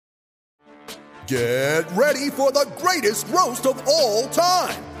Get ready for the greatest roast of all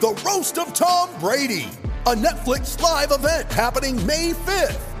time, the Roast of Tom Brady, a Netflix live event happening May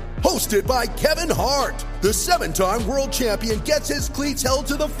 5th. Hosted by Kevin Hart, the 7-time world champion gets his cleats held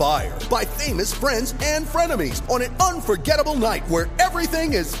to the fire by famous friends and frenemies on an unforgettable night where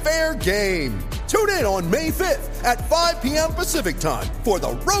everything is fair game. Tune in on May 5th at 5 p.m. Pacific time for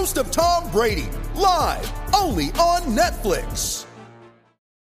the Roast of Tom Brady, live only on Netflix.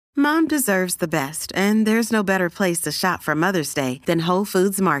 Mom deserves the best, and there's no better place to shop for Mother's Day than Whole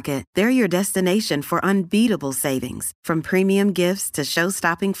Foods Market. They're your destination for unbeatable savings, from premium gifts to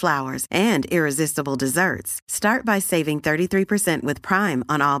show-stopping flowers and irresistible desserts. Start by saving 33% with Prime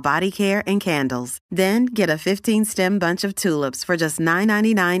on all body care and candles. Then get a 15-stem bunch of tulips for just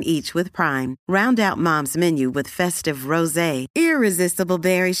 $9.99 each with Prime. Round out Mom's menu with festive rosé, irresistible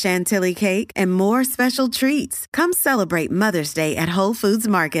berry chantilly cake, and more special treats. Come celebrate Mother's Day at Whole Foods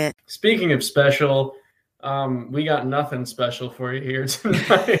Market. Speaking of special, we got nothing special for you here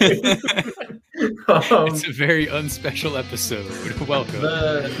tonight. It's a very unspecial episode. Welcome.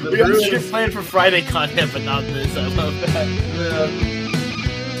 We got a script planned for Friday content, but not this. I love that.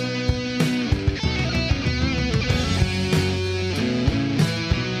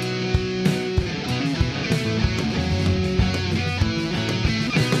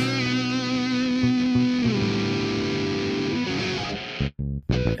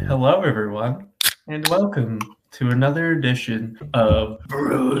 Hello, everyone, and welcome to another edition of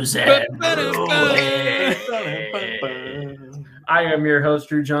Brews and I am your host,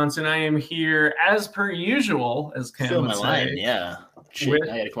 Drew Johnson. I am here, as per usual, as Cam Fill would my say, line, yeah. with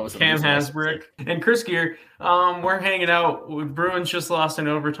Cam Hasbrook and Chris Gear. We're hanging out. Bruins just lost in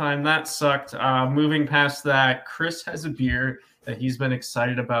overtime. That sucked. Moving past that, Chris has a beer that he's been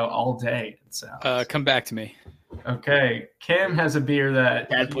excited about all day. It sounds. Come back to me. Okay, Cam has a beer that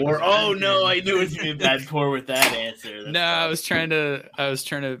Bad pour. Oh no, I knew it was gonna be bad pour with that answer. No, I was trying to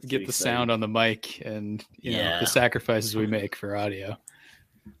get the sound on the mic, and you know the sacrifices we make for audio.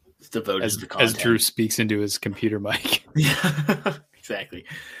 It's devoted as, to content. as Drew speaks into his computer mic. Yeah, exactly.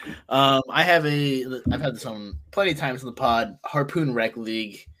 I've had this on plenty of times in the pod. Harpoon Rec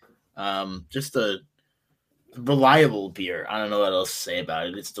League, just a reliable beer. I don't know what else to say about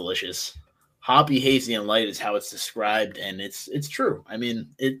it. It's delicious. Hoppy, hazy, and light is how it's described, and it's true. I mean,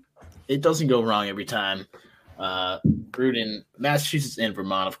 it doesn't go wrong every time. Brewed in Massachusetts and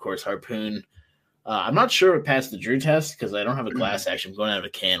Vermont, of course. Harpoon. I'm not sure it passed the Drew test because I don't have a glass action. I'm going out of a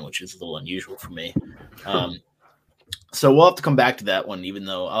can, which is a little unusual for me. So we'll have to come back to that one, even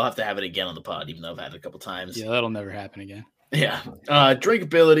though I'll have to have it again on the pod, even though I've had it a couple times. Yeah, that'll never happen again. Yeah.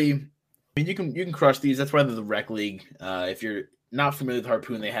 Drinkability. I mean, you can crush these. That's why they're the Rec League. If you're not familiar with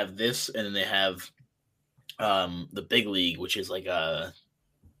Harpoon, they have this, and then they have the Big League, which is like a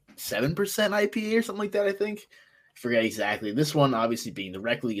 7% IPA or something like that, I think. I forget exactly. This one, obviously, being the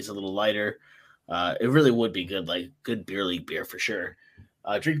Rec League, is a little lighter. It really would be good, like good beer league beer for sure.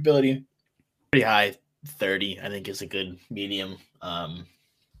 Drinkability, pretty high, 30, I think is a good medium.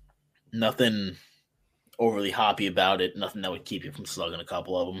 Nothing overly hoppy about it. Nothing that would keep you from slugging a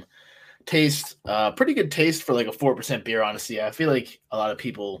couple of them. Taste, pretty good taste for like a 4% beer, honestly. I feel like a lot of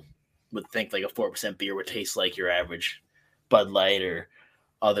people would think like a 4% beer would taste like your average Bud Light or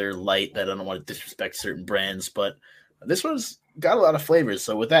other light that I don't want to disrespect certain brands, but this one's got a lot of flavors.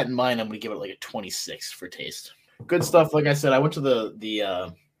 So with that in mind, I'm going to give it like a 26 for taste. Good stuff. Like I said, I went to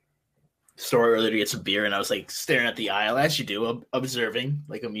the store earlier to get some beer, and I was like staring at the aisle, as you do, observing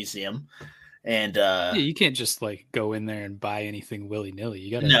like a museum. And you can't just like go in there and buy anything willy-nilly. You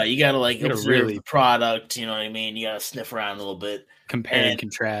gotta like observe really the product, you know what I mean? You gotta sniff around a little bit. Compare and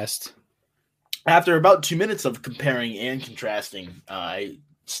contrast. After about 2 minutes of comparing and contrasting, I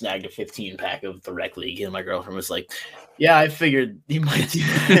snagged a 15-pack of the Rec League, and my girlfriend was like, yeah, I figured you might do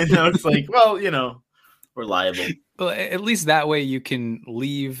that. And I was like, well, you know, we're liable. But at least that way you can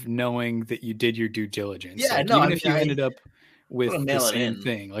leave knowing that you did your due diligence. Yeah, like, no, even if you ended up with the same in.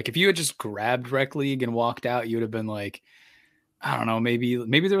 thing. Like if you had just grabbed Rec League and walked out, you would have been like, I don't know, maybe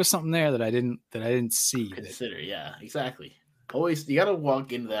there was something there that I didn't see. Consider, yeah, exactly. Always, you got to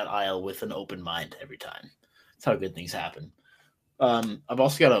walk into that aisle with an open mind every time. That's how good things happen. I've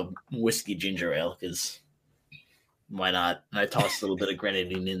also got a whiskey ginger ale because why not? And I tossed a little bit of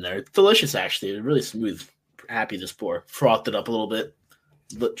grenadine in there. It's delicious, actually. It's really smooth. Happy this pour. Frothed it up a little bit.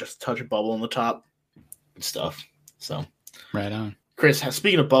 Just touch a bubble on the top and stuff. So. Right on. Chris,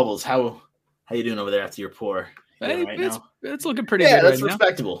 speaking of bubbles, how you doing over there after your pour? Hey, right it's looking pretty good. That's right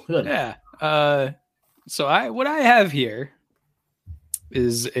respectable. Now. Good. Yeah. So what I have here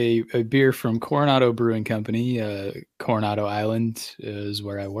is a beer from Coronado Brewing Company. Coronado Island is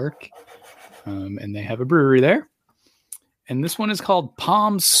where I work. and they have a brewery there. And this one is called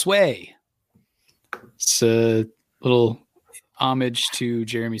Palm Sway. It's a little homage to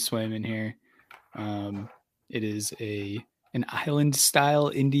Jeremy Swayman here. It is an island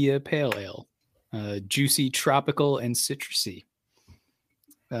style India pale ale, juicy, tropical, and citrusy.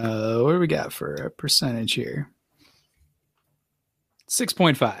 What do we got for a percentage here?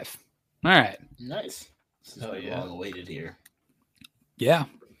 6.5. All right. Nice. This is long awaited here. Yeah,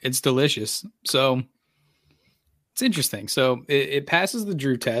 it's delicious. So it's interesting. So it passes the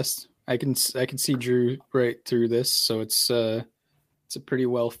Drew test. I can see Drew right through this. So it's a pretty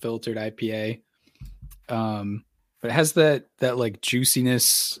well filtered IPA. But it has that like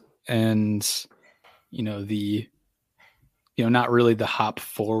juiciness and not really the hop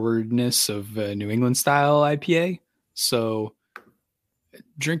forwardness of New England style IPA. So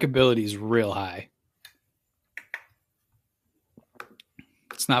drinkability is real high.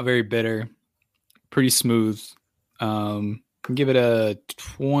 It's not very bitter, pretty smooth. Give it a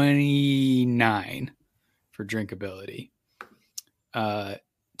 29 for drinkability.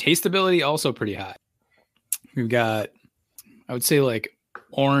 Tasteability also pretty high. We've got, I would say, like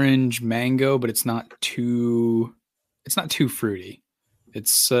orange mango, but it's not too fruity.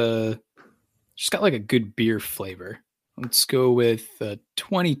 It's just got like a good beer flavor. Let's go with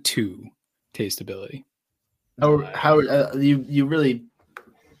 22 tasteability. You really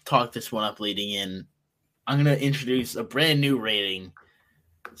talked this one up leading in. I'm going to introduce a brand new rating.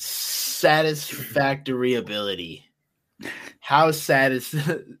 Satisfactory ability. How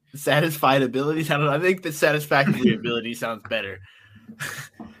satisfied abilities? I don't know. I think the satisfactory ability sounds better.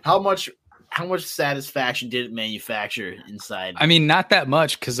 How much satisfaction did it manufacture inside? I mean, not that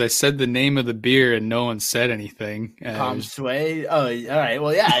much, because I said the name of the beer and no one said anything. Palm Sway. Oh, all right.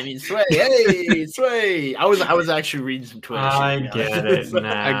 Well, yeah. I mean, Sway. Hey, Sway. I was actually reading some Twitter. I get it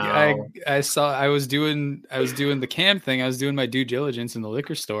now. I was doing the Cam thing. I was doing my due diligence in the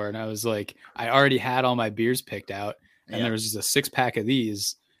liquor store, and I was like, I already had all my beers picked out, and there was just a 6-pack of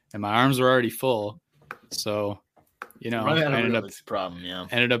these, and my arms were already full. So, I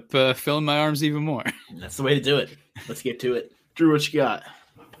ended up filling my arms even more. That's the way to do it. Let's get to it. Drew, what you got?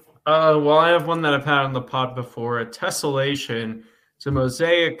 Well, I have one that I've had on the pod before, a Tessellation. It's a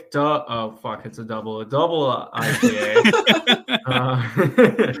Mosaic. It's a double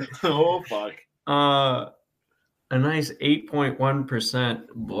IPA. Oh fuck. A nice 8.1%.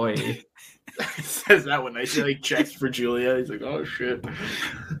 Boy, He says that when I say like checks for Julia. He's like, oh shit.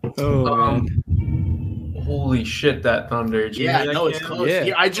 Oh, holy shit, that thunder. It's close.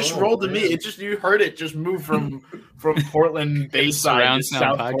 Yeah. I just rolled the meat. You heard it just move from Portland Bayside to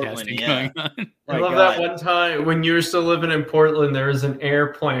South Portland. Yeah. I love that one time when you were still living in Portland, there was an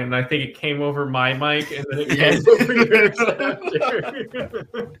airplane, and I think it came over my mic, and then it came over yours.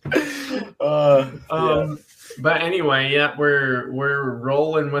 But anyway, we're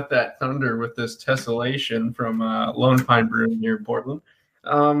rolling with that thunder with this Tessellation from Lone Pine Brewing near Portland.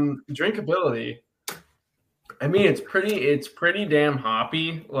 Drinkability. I mean, it's pretty damn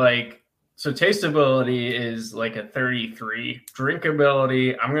hoppy. Like, so tasteability is like a 33.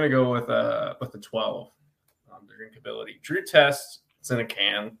 Drinkability, I'm gonna go with a 12 on the drinkability. Drew test, it's in a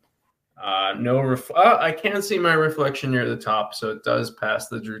can. I can't see my reflection near the top, so it does pass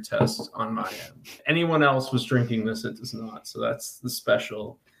the Drew test on my end. Anyone else was drinking this, it does not. So that's the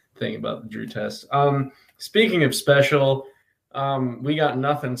special thing about the Drew test. Speaking of special, we got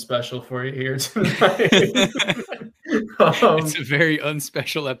nothing special for you here tonight. It's a very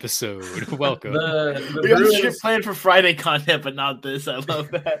unspecial episode. Welcome. We got shit planned for Friday content, but not this. I love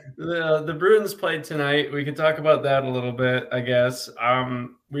that. The Bruins played tonight. We could talk about that a little bit, I guess.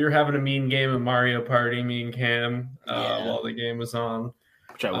 We were having a mean game of Mario Party, me and Cam, while the game was on.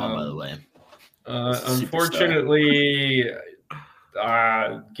 Which I won, by the way. Unfortunately,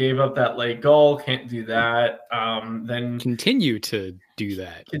 gave up that late goal. Can't do that. Then continue to do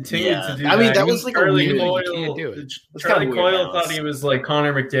that. I mean, that was like Charlie Coyle. You can't do it. Charlie Coyle thought he was like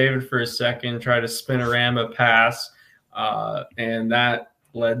Connor McDavid for a second, tried to spin a Ramba pass, and that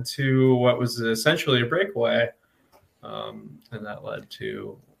led to what was essentially a breakaway. And that led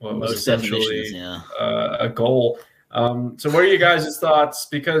to what was essentially a goal. So what are you guys' thoughts?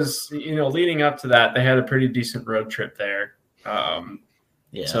 Because, leading up to that, they had a pretty decent road trip there.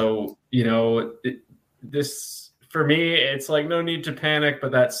 So, this, for me, it's like no need to panic,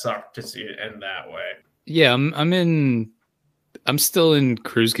 but that sucked to see it end that way. Yeah, I'm still in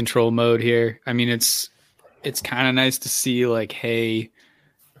cruise control mode here. I mean, it's kind of nice to see like, hey,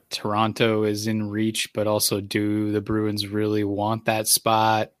 Toronto is in reach, but also do the Bruins really want that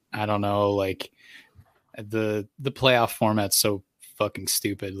spot? I don't know. Like the playoff format's so fucking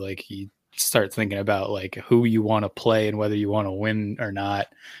stupid. Like start thinking about like who you want to play and whether you want to win or not.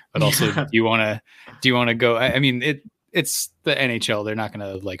 But also, do you want to go? I mean, it's the NHL. They're not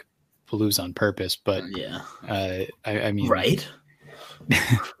going to like lose on purpose, but I mean, right?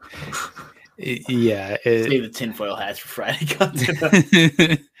 Yeah, save the tinfoil hats for Friday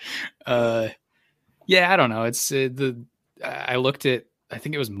content. Yeah, I don't know. It's I looked at, I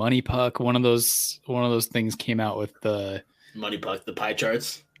think it was Money Puck. One of those things came out with the Money Puck, the pie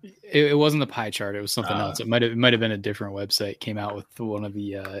charts. It wasn't the pie chart. It was something else. It might have been a different website. Came out with one of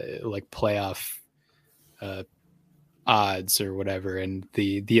the like playoff odds or whatever, and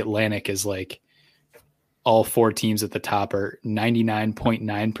the Atlantic is like all 4 teams at the top are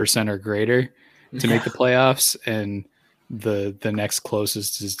 99.9% or greater to make the playoffs, and the next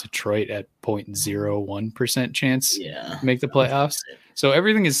closest is Detroit at 0.01% chance to make the playoffs. So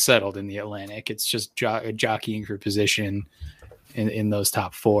everything is settled in the Atlantic. It's just jockeying for position in those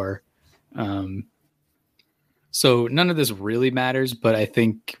top 4. So none of this really matters, but I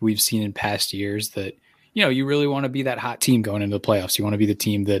think we've seen in past years that, you know, you really want to be that hot team going into the playoffs. You want to be the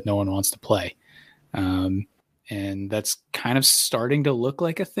team that no one wants to play. And that's kind of starting to look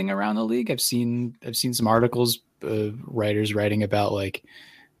like a thing around the league. I've seen some articles, writers writing about like,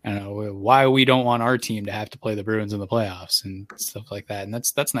 I don't know, why we don't want our team to have to play the Bruins in the playoffs and stuff like that. And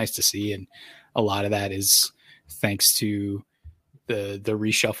that's nice to see. And a lot of that is thanks to the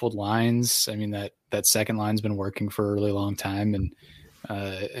reshuffled lines. I mean, that second line's been working for a really long time.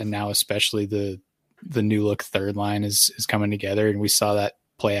 And now especially the new look third line is coming together. And we saw that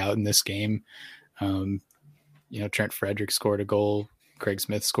play out in this game. You know, Trent Frederick scored a goal. Craig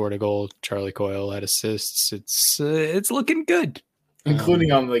Smith scored a goal. Charlie Coyle had assists. It's looking good,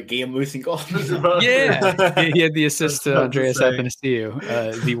 including on the game losing goal. Yeah, he had the assist to Andreas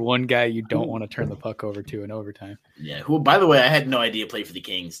Athanasiou, the one guy you don't want to turn the puck over to in overtime. Yeah, who, by the way, I had no idea played for the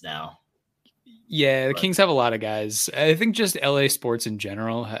Kings now. Yeah, the Kings have a lot of guys. I think just LA sports in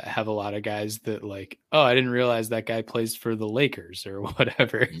general have a lot of guys that like, oh, I didn't realize that guy plays for the Lakers or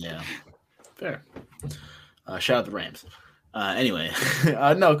whatever. Yeah, fair. Shout out the Rams. Anyway,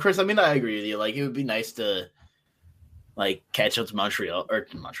 no, Chris, I mean, I agree with you. Like, it would be nice to like catch up to Montreal.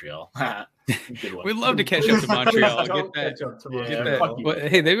 We'd love to catch up to Montreal. Get that. But,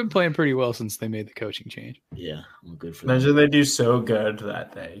 hey, they've been playing pretty well since they made the coaching change. Yeah, well, good for Imagine they do so good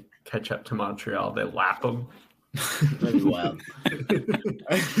that they catch up to Montreal. They lap them. That'd be wild.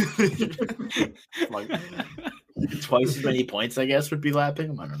 Like, twice as many points, I guess, would be lapping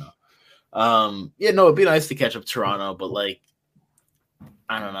them. I don't know. Yeah, no, it'd be nice to catch up Toronto, but like,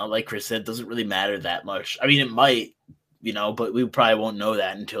 I don't know, like Chris said, it doesn't really matter that much. I mean, it might, you know, but we probably won't know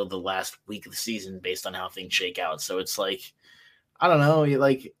that until the last week of the season based on how things shake out. So it's like, I don't know, you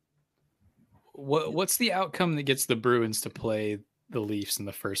like, what's the outcome that gets the Bruins to play the Leafs in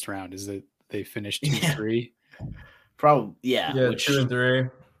the first round? Is that they finish 2-3? Probably, yeah.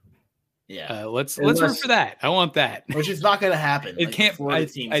 2-3. Yeah, let's root for that. I want that. Which is not going to happen. It like, can't. I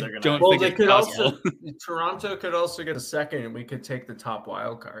don't well, think they it's could possible. also. Toronto could also get a second, and we could take the top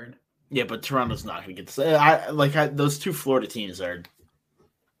wild card. Yeah, but Toronto's not going to get the. Those 2 Florida teams are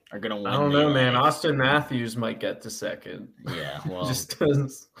going to win. I don't know, man. Austin Matthews might get to second. Yeah, well, just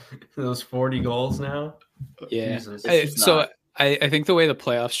those 40 goals now. Yeah. I think the way the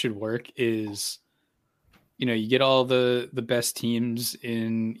playoffs should work is, you know, you get all the best teams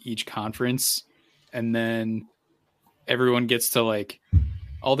in each conference, and then everyone gets to like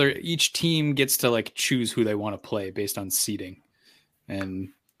each team gets to like choose who they want to play based on seeding, and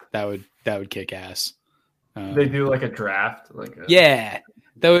that would kick ass. They do like a draft,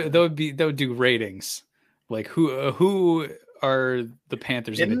 that would do ratings, like who are the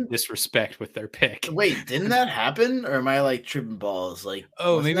Panthers going to disrespect with their pick. Wait, didn't that happen? Or am I like tripping balls? Like,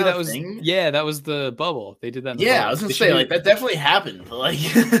 maybe that was that was the bubble. They did that. I was gonna say like that definitely happened. Like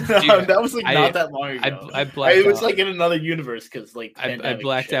that was like not that long ago. I blacked it was out. Like in another universe because like I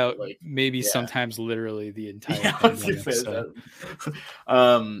blacked out like, maybe sometimes literally the entire pandemic, so.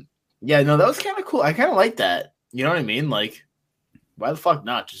 Yeah, no, that was kind of cool. I kind of like that. You know what I mean? Like, why the fuck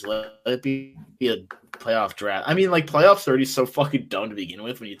not? Just let it be a playoff draft. I mean, like, playoffs are already so fucking dumb to begin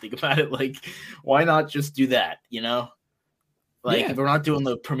with when you think about it. Like, why not just do that, you know? Like, if we're not doing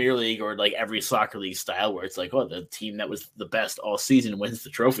the Premier League or, like, every soccer league style where it's like, oh, the team that was the best all season wins the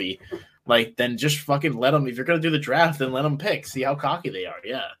trophy. Like, then just fucking let them – if you're going to do the draft, then let them pick. See how cocky they are,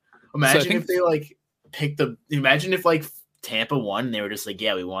 yeah. Imagine if they, like, pick the – imagine if, like, Tampa won and they were just like,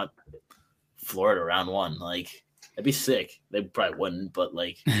 yeah, we want Florida round 1. Like, that'd be sick. They probably wouldn't, but,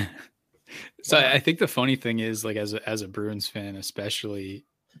 like – So I think the funny thing is, like, as a Bruins fan, especially,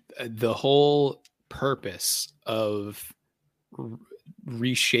 the whole purpose of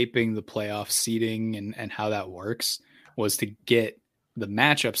reshaping the playoff seeding and how that works was to get the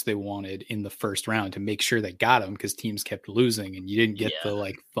matchups they wanted in the first round to make sure they got them, because teams kept losing and you didn't get the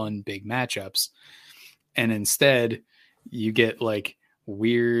like fun big matchups. And instead you get like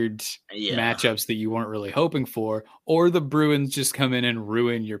weird matchups that you weren't really hoping for, or the Bruins just come in and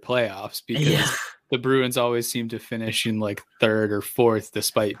ruin your playoffs, because the Bruins always seem to finish in like third or fourth,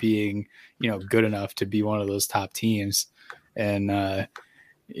 despite being, good enough to be one of those top teams. And,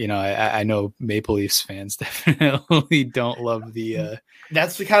 I know Maple Leafs fans definitely don't love the.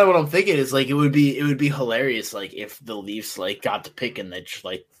 That's the kind of what I'm thinking. Is like it would be hilarious, like if the Leafs like got to pick and they just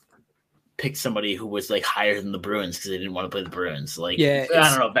like pick somebody who was like higher than the Bruins because they didn't want to play the Bruins. Like, I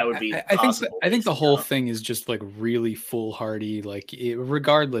don't know if that would be. I think the whole thing is just like really foolhardy. Like,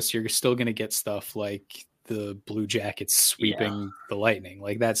 regardless, you're still going to get stuff like the Blue Jackets sweeping the Lightning.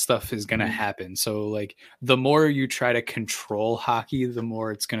 Like, that stuff is going to happen. So, like, the more you try to control hockey, the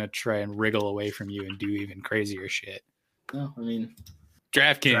more it's going to try and wriggle away from you and do even crazier shit. No, I mean,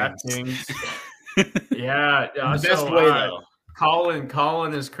 DraftKings. Yeah, the best way though.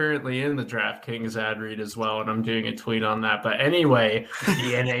 Colin is currently in the DraftKings ad read as well, and I'm doing a tweet on that. But anyway,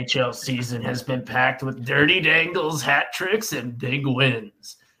 the NHL season has been packed with dirty dangles, hat tricks, and big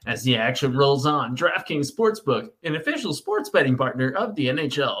wins. As the action rolls on, DraftKings Sportsbook, an official sports betting partner of the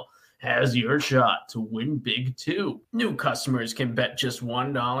NHL, has your shot to win big too. New customers can bet just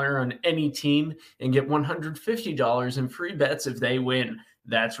 $1 on any team and get $150 in free bets if they win.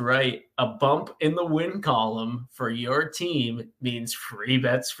 That's right. A bump in the win column for your team means free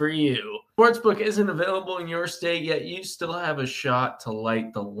bets for you. Sportsbook isn't available in your state, yet you still have a shot to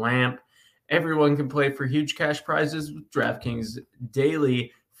light the lamp. Everyone can play for huge cash prizes with DraftKings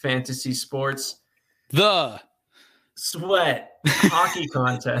daily fantasy sports. The Sweat hockey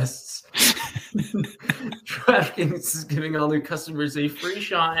contests. DraftKings is giving all new customers a free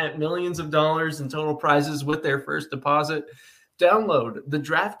shot at millions of dollars in total prizes with their first deposit. Download the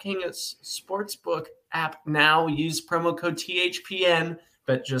DraftKings Sportsbook app now. Use promo code THPN.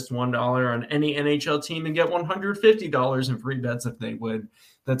 Bet just $1 on any NHL team and get $150 in free bets if they win.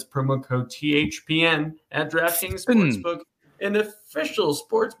 That's promo code THPN at DraftKings Sportsbook, an official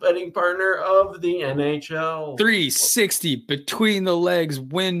sports betting partner of the NHL. 360 between the legs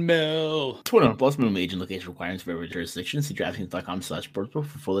windmill. 21 plus minimum age and location requirements for every jurisdiction. See DraftKings.com/sportsbook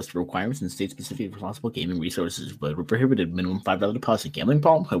for full list of requirements and state-specific responsible gaming resources. But prohibited minimum $5 deposit. Gambling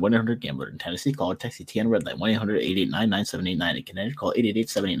problem? Call 1-800-GAMBLER. In Tennessee, call or text ATN Red Line 1-800-889-9789. In Connecticut, call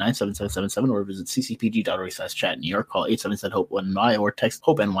 888-789-7777 or visit ccpg.org/chat. In New York, call 877-HOPE-NY or text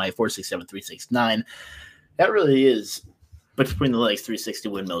HOPE-NY 467-369. That really is. But between the legs, 360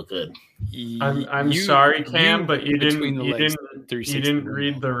 windmill good. I'm sorry, Cam, but you didn't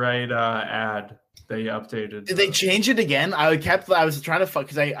read the right ad. They updated. Did they change it again? I was trying to fuck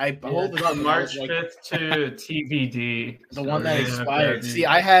because I pulled it up. March 5th to TBD. The one that expired. See,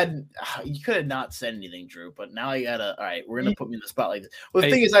 you could have not said anything, Drew, but now I gotta. All right, we're gonna put me in the spot like this. Well,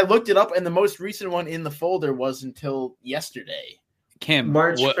 the thing is, I looked it up, and the most recent one in the folder was until yesterday. Cam,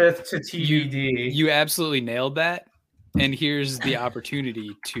 March 5th to TBD. You absolutely nailed that. And here's the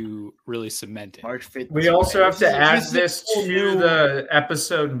opportunity to really cement it. March 5th. We also have to add this to the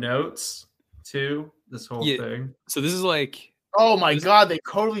episode notes, too. This whole thing. So this is like, oh my god, they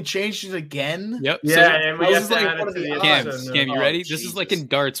totally changed it again. Yep. Yeah, so and we have to add it to the episode. Cam, you ready? This is like in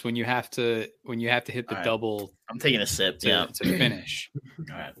darts when you have to hit the double. I'm taking a sip to finish. All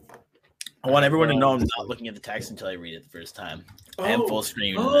right. I want everyone to know I'm not looking at the text until I read it the first time. I am full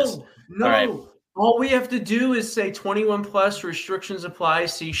screen in this. No. All right. All we have to do is say 21 plus, restrictions apply,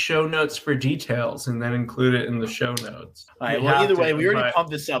 see show notes for details, and then include it in the show notes. All right, well, either way, we already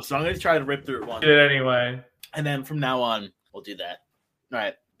pumped this up, so I'm going to try to rip through it once. Do it anyway. And then from now on, we'll do that. All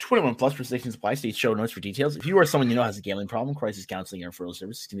right. 21 plus restrictions apply, see show notes for details. If you or someone you know has a gambling problem, crisis counseling or referral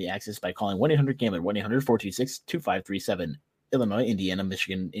services can be accessed by calling 1-800-GAMBLER, 1-800-426-2537. Illinois, Indiana,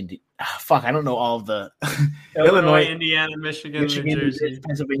 Michigan, I don't know all of the Illinois, Indiana, Michigan, New Jersey,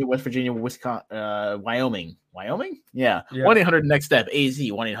 Pennsylvania, West Virginia, Wisconsin, Wyoming. Yeah. 1-800-NEXT-STEP, AZ,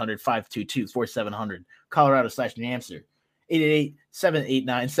 1-800-522-4700, Colorado/New Hampshire,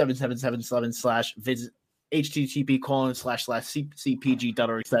 888-789-7777/ visit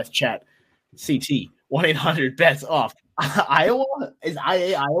http://cpg.org/chat CT 1-800-BETS-OFF. Iowa? Is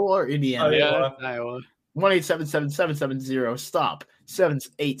Iowa or Indiana? Iowa. 1-877-770-STOP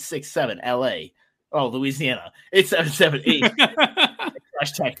 7867 LA. Oh, Louisiana. 8778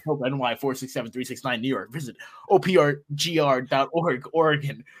 #HOPE-NY 467-369 New York. Visit OPRGR.org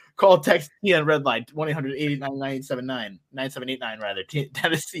Oregon. Call text TN Red Line 1-800-889-979 rather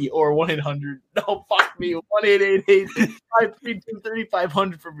Tennessee or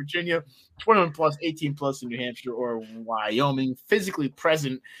 1-800-1-888-532-3500 for Virginia, 21 plus 18 plus in New Hampshire or Wyoming, physically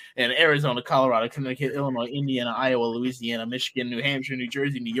present in Arizona, Colorado, Connecticut, Illinois, Indiana, Iowa, Louisiana, Michigan, New Hampshire, New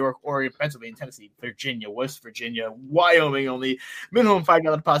Jersey, New York, Oregon, Pennsylvania, Tennessee, Virginia, West Virginia, Wyoming only. Minimum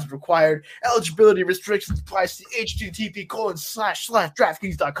 $5 deposit required. Eligibility restrictions apply to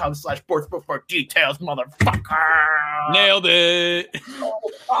http://DraftKings.com/sportsbook for details, motherfucker. Nailed it.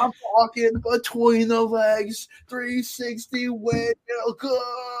 I'm talking between the legs, 360 wheel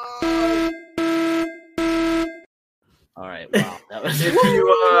good. All right, wow. That was if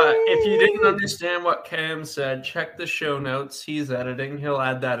you didn't understand what Cam said, check the show notes. He's editing. He'll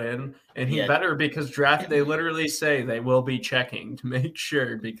add that in, and he better because they literally say they will be checking to make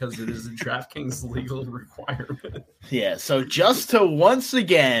sure because it is a DraftKings legal requirement. Yeah. So just to once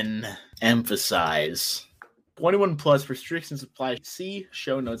again emphasize, 21 plus restrictions apply. See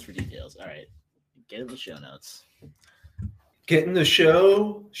show notes for details. All right, get in the show notes. Get in the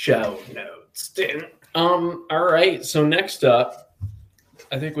show notes. All right. So next up,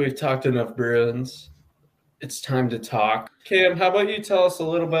 I think we've talked enough Bruins. It's time to talk. Cam, how about you tell us a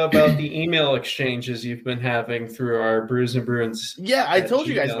little bit about the email exchanges you've been having through our Brews and Bruins? Yeah, I told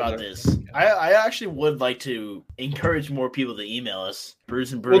you guys about this. I actually would like to encourage more people to email us.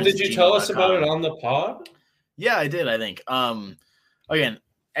 Brews and Bruins. Well, did you tell us about it on the pod? Yeah, I did, I think. Again,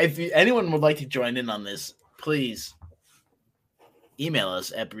 if anyone would like to join in on this, please email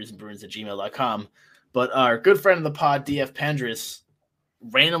us at brewsandbruins@gmail.com. But our good friend of the pod, DF Pendris,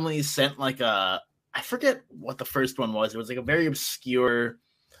 randomly sent I forget what the first one was. It was like a very obscure,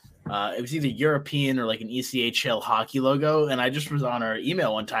 it was either European or like an ECHL hockey logo. And I just was on our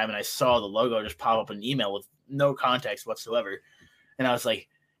email one time and I saw the logo just pop up in an email with no context whatsoever. And I was like,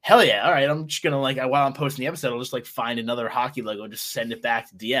 hell yeah. All right. I'm just going to while I'm posting the episode, I'll just find another hockey logo and just send it back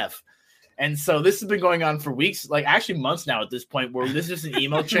to DF. And so this has been going on for weeks, actually months now at this point, where this is an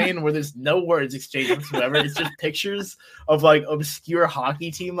email chain where there's no words exchanged whatsoever. It's just pictures of obscure hockey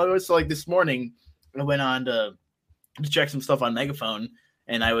team logos. So this morning I went on to check some stuff on Megaphone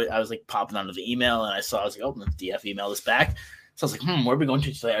and I was popping onto the email and I was like, oh, the DF emailed us back. So I was like, where are we going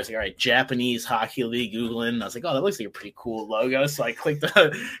to today? I was like, all right, Japanese Hockey League, Googling. I was like, oh, that looks like a pretty cool logo. So I clicked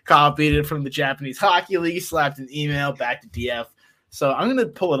copied it from the Japanese Hockey League, slapped an email back to DF. So I'm going to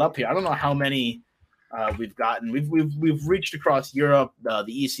pull it up here. I don't know how many we've gotten. We've reached across Europe, the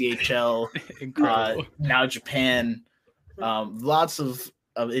ECHL, now Japan. Lots of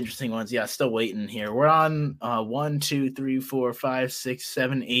interesting ones. Yeah, still waiting here. We're on 1, 2, 3, 4, 5, 6,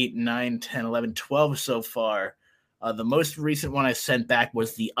 7, 8, 9, 10, 11, 12 so far. The most recent one I sent back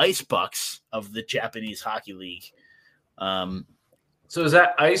was the Ice Bucks of the Japanese Hockey League. So is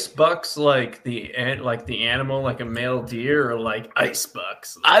that ice bucks like the animal, like a male deer, or ice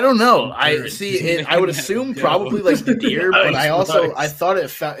bucks? I don't know. I see it. I would assume probably the deer, but I thought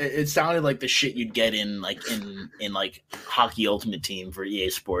it sounded like the shit you'd get in Hockey Ultimate Team for EA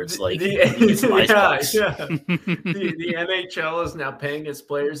Sports. The NHL is now paying its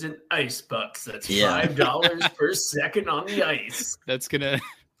players in ice bucks. That's $5 per second on the ice. That's gonna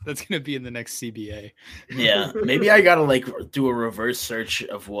be in the next CBA. Yeah, maybe I gotta do a reverse search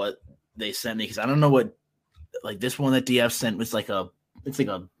of what they sent me because I don't know what this one that DF sent was it's like a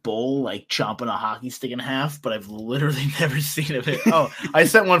bull chomping a hockey stick in half, but I've literally never seen of it. Oh, I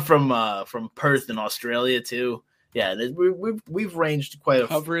sent one from Perth in Australia too. Yeah, we've ranged quite a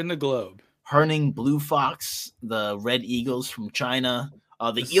covering the globe. Herning Blue Fox, the Red Eagles from China.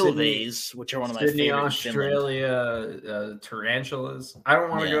 The Eelvays, which are one of my Sydney, favorites. Australia, tarantulas. I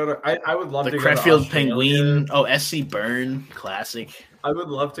don't want to go to. I would love to go to Crefeld Penguin. Oh, SC Burn, classic. I would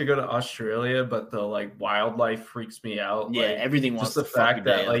love to go to Australia, but the wildlife freaks me out. Yeah, everything wants just the fact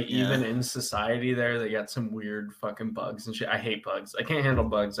that even in society there, they got some weird fucking bugs and shit. I hate bugs. I can't handle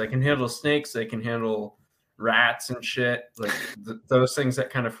bugs. I can handle snakes. I can handle rats and shit. Those things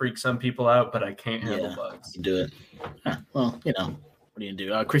that kind of freak some people out, but I can't handle bugs. You do it. Well, what are you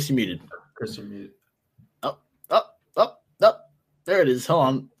gonna do? Chris, you muted. Oh. There it is. Hold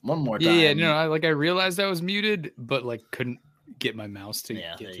on, one more time. Yeah, no, I realized I was muted, but couldn't get my mouse to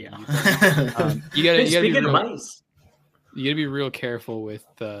get to mute. You gotta be real careful with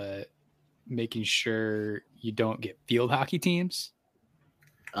making sure you don't get field hockey teams.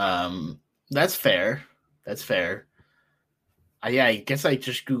 That's fair. I guess I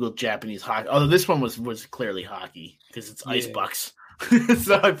just Googled Japanese hockey. Although this one was clearly hockey because it's Ice Bucks.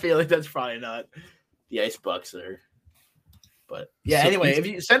 So I feel like that's probably not the Ice Bucks there. But anyway, if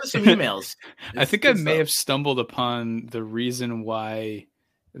you send us some emails. I think I may have stumbled upon the reason why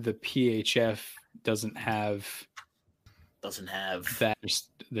the PHF doesn't have that.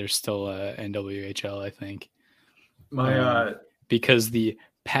 There's still a NWHL, I think. Because the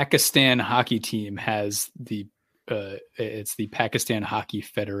Pakistan hockey team has it's the Pakistan Hockey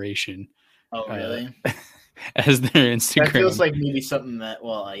Federation. Oh, really? As their Instagram. That feels like maybe something that.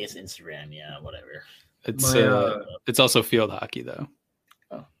 Well, I guess Instagram. Yeah, whatever. It's also field hockey though.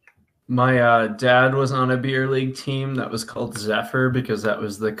 My dad was on a beer league team that was called Zephyr because that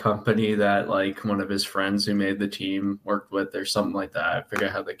was the company that like one of his friends who made the team worked with or something like that. I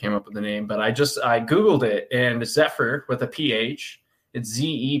forget how they came up with the name, but I Googled it, and Zephyr with a PH, it's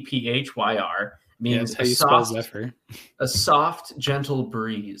ZEPHYR, means a soft, gentle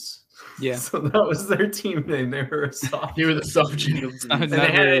breeze. Yeah. So that was their team name. They were a soft. You were the soft gentle breeze. And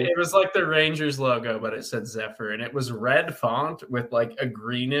it was like the Rangers logo, but it said Zephyr, and it was red font with like a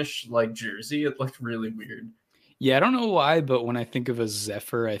greenish like jersey. It looked really weird. Yeah, I don't know why, but when I think of a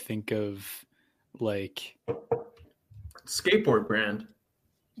Zephyr, I think of like skateboard brand,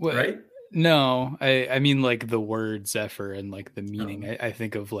 right? No, I mean like the word Zephyr and like the meaning. I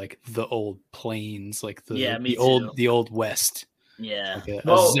think of like the old plains, like the old West. Yeah. Like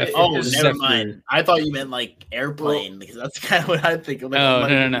never mind. I thought you meant like airplane because that's kind of what I think of.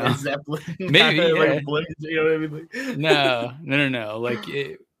 Like, no. Zeppelin. Maybe. Like Blade, you know what I mean? Like, No. Like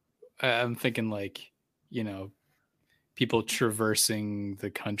I'm thinking like, people traversing the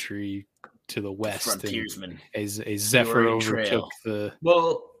country to the west. Frontiersmen. A Zephyr overtook the.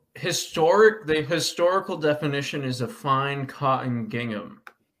 Well, the historical definition is a fine cotton gingham.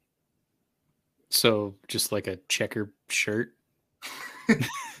 So just like a checker shirt.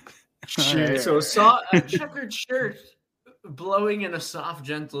 Sure. So a checkered shirt blowing in a soft,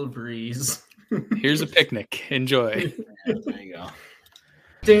 gentle breeze. Here's a picnic. Enjoy. There you go.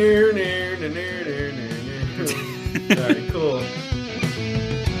 All right, cool.